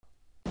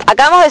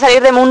Acabamos de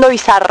salir de Mundo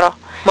Bizarro.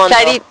 Mondo.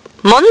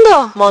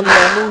 ¿Mondo?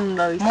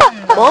 Mundo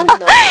bizarro. Mundo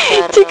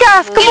bizarro.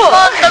 Chicas, El ¿cómo?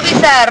 mundo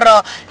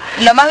bizarro.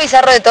 Lo más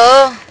bizarro de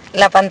todo,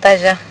 la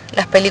pantalla.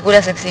 Las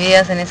películas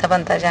exhibidas en esa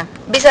pantalla.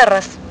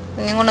 Bizarras.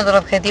 Ningún otro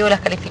adjetivo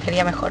las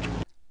calificaría mejor.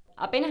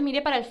 Apenas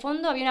miré para el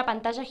fondo, había una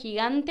pantalla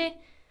gigante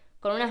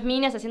con unas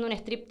minas haciendo un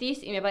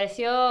striptease y me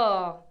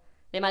pareció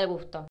de mal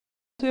gusto.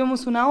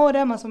 Estuvimos una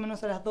hora, más o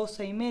menos a las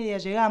 12:30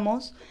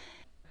 llegamos.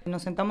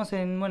 Nos sentamos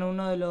en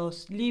uno de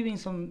los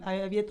livings,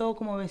 había todo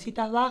como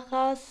mesitas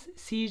bajas,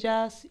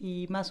 sillas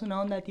y más una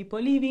onda tipo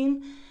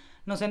living.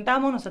 Nos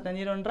sentamos, nos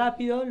atendieron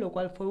rápido, lo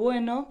cual fue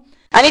bueno.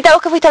 Anita,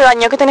 vos que fuiste al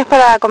baño, ¿qué tenés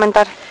para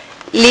comentar?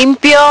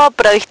 Limpio,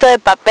 provisto de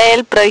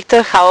papel, provisto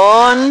de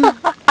jabón.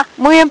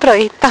 Muy bien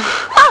provisto.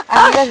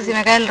 Amiga, si se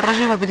me cae el rollo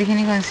de papel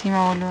higiénico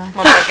encima, boluda.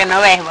 Bueno, porque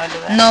no ves,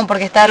 boludo. No,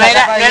 porque estaba No la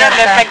era- tapa no era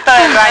abierta. el defecto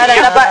del baño.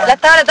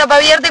 Estaba la tapa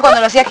abierta y cuando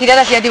lo hacía girar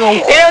hacía tipo...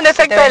 Era un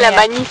defecto de la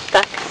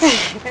bañista.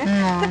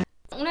 No.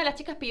 Una de las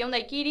chicas pidió un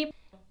daiquiri.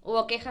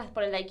 Hubo quejas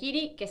por el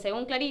daiquiri, que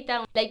según Clarita,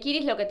 el daiquiri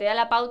es lo que te da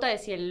la pauta de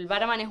si el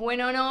barman es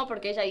bueno o no,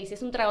 porque ella dice,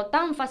 es un trago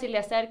tan fácil de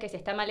hacer que si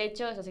está mal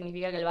hecho, eso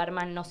significa que el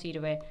barman no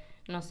sirve.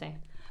 No sé.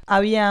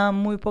 Había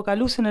muy poca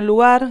luz en el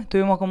lugar,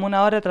 estuvimos como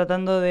una hora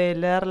tratando de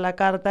leer la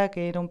carta,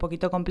 que era un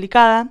poquito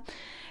complicada.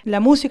 La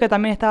música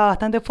también estaba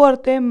bastante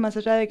fuerte, más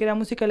allá de que era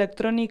música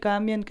electrónica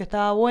ambient que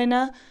estaba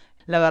buena,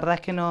 la verdad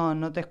es que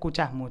no te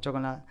escuchás mucho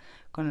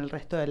con el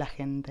resto de la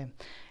gente.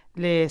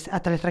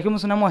 Hasta les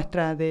trajimos una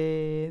muestra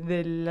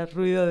del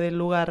ruido del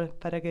lugar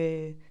para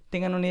que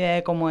tengan una idea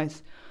de cómo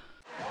es.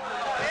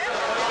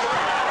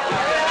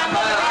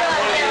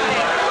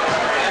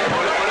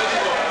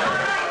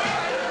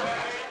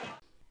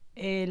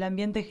 El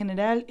ambiente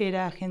general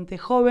era gente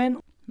joven,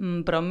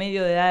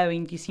 promedio de edad de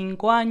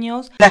 25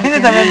 años. La gente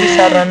también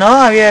bizarra, ¿no?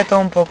 Había de todo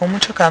un poco,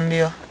 mucho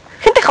cambio.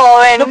 Gente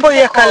joven. No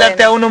podías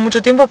calarte a uno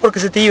mucho tiempo porque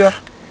se te iba.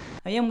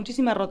 Había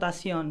muchísima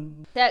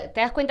rotación. Te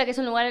das cuenta que es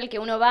un lugar al que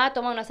uno va,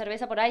 toma una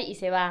cerveza por ahí y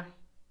se va.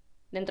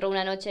 Dentro de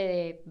una noche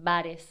de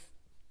bares.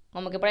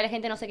 Como que por ahí la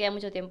gente no se queda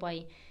mucho tiempo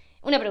ahí.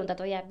 Una pregunta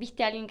todavía,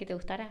 ¿viste a alguien que te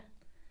gustara?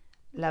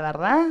 La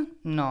verdad,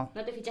 no.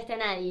 No te fichaste a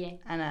nadie.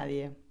 A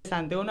nadie.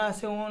 Uno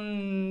hace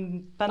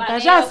un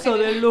pantallazo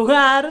del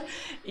lugar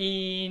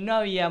y no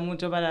había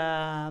mucho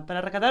para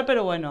rescatar,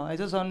 pero bueno,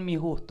 esos son mis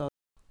gustos.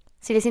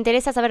 Si les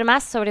interesa saber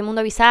más sobre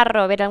Mundo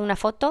Bizarro o ver alguna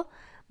foto,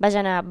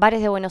 vayan a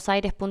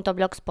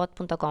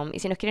baresdebuenosaires.blogspot.com. Y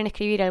si nos quieren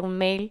escribir algún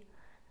mail,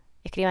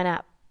 escriban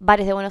a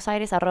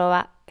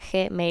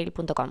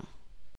baresdebuenosaires@gmail.com.